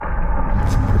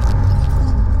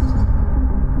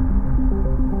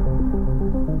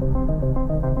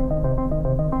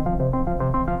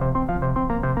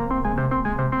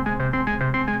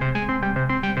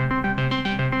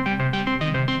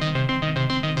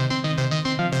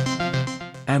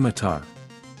Ammatar.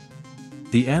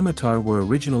 The Ammatar were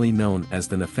originally known as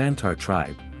the Nafantar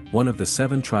tribe, one of the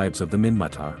 7 tribes of the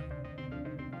Minmatar.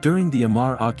 During the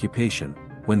Ammar occupation,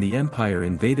 when the empire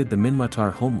invaded the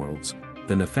Minmatar homeworlds,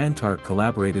 the Nafantar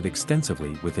collaborated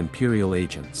extensively with imperial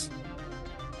agents.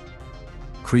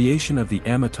 Creation of the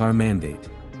Ammatar Mandate.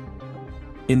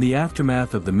 In the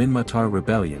aftermath of the Minmatar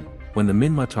rebellion, when the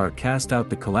Minmatar cast out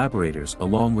the collaborators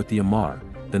along with the Ammar,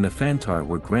 the Nafantar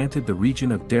were granted the region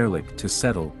of Derlik to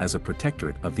settle as a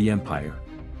protectorate of the empire.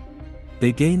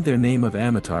 They gained their name of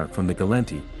Ammatar from the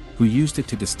Galenti, who used it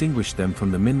to distinguish them from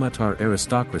the Minmatar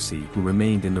aristocracy who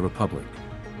remained in the Republic.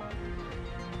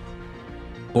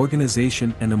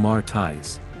 Organization and Ammar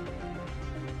ties.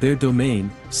 Their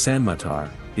domain, Sanmatar,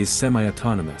 is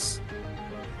semi-autonomous.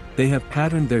 They have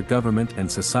patterned their government and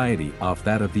society off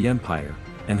that of the empire,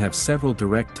 and have several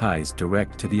direct ties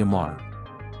direct to the Ammar.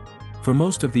 For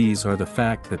most of these are the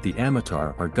fact that the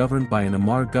Ammatar are governed by an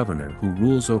Ammar governor who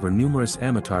rules over numerous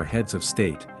Ammatar heads of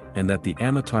state, and that the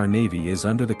Ammatar navy is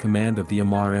under the command of the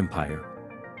Ammar Empire.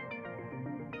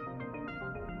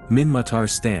 Minmatar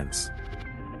stance.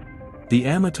 The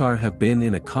Ammatar have been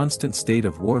in a constant state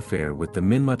of warfare with the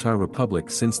Minmatar Republic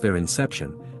since their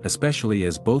inception, especially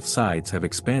as both sides have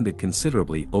expanded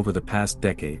considerably over the past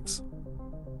decades.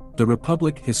 The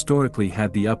Republic historically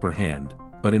had the upper hand,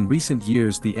 but in recent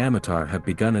years the Ammatar have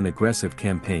begun an aggressive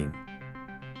campaign.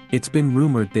 It's been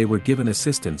rumored they were given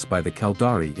assistance by the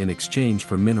Caldari in exchange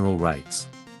for mineral rights.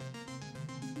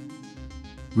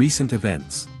 Recent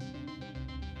events.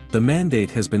 The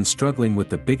Mandate has been struggling with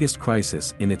the biggest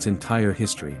crisis in its entire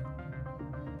history.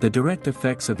 The direct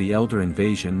effects of the Elder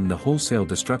invasion and the wholesale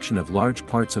destruction of large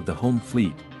parts of the home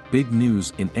fleet, big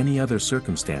news in any other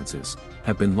circumstances,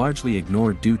 have been largely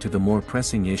ignored due to the more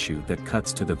pressing issue that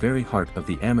cuts to the very heart of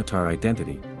the Ammatar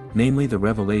identity, namely the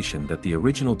revelation that the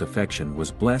original defection was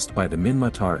blessed by the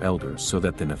Minmatar elders so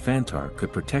that the Nafantar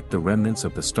could protect the remnants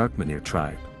of the Starkmanir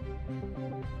tribe.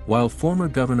 While former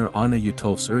Governor Anna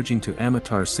Utulf's urging to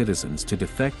Ammatar citizens to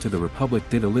defect to the Republic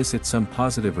did elicit some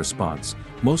positive response,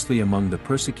 mostly among the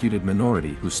persecuted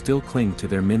minority who still cling to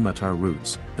their Minmatar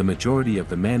roots, the majority of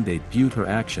the Mandate viewed her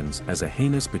actions as a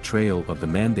heinous betrayal of the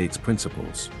Mandate's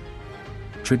principles.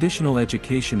 Traditional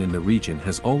education in the region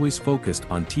has always focused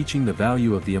on teaching the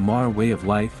value of the Ammar way of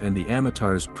life and the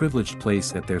Ammatar's privileged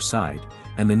place at their side,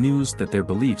 and the news that their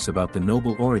beliefs about the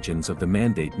noble origins of the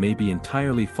Mandate may be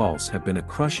entirely false have been a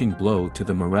crushing blow to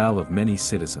the morale of many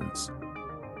citizens.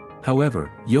 However,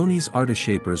 Yoni's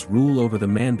Artishaper's rule over the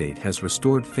Mandate has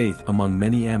restored faith among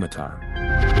many Ammatar.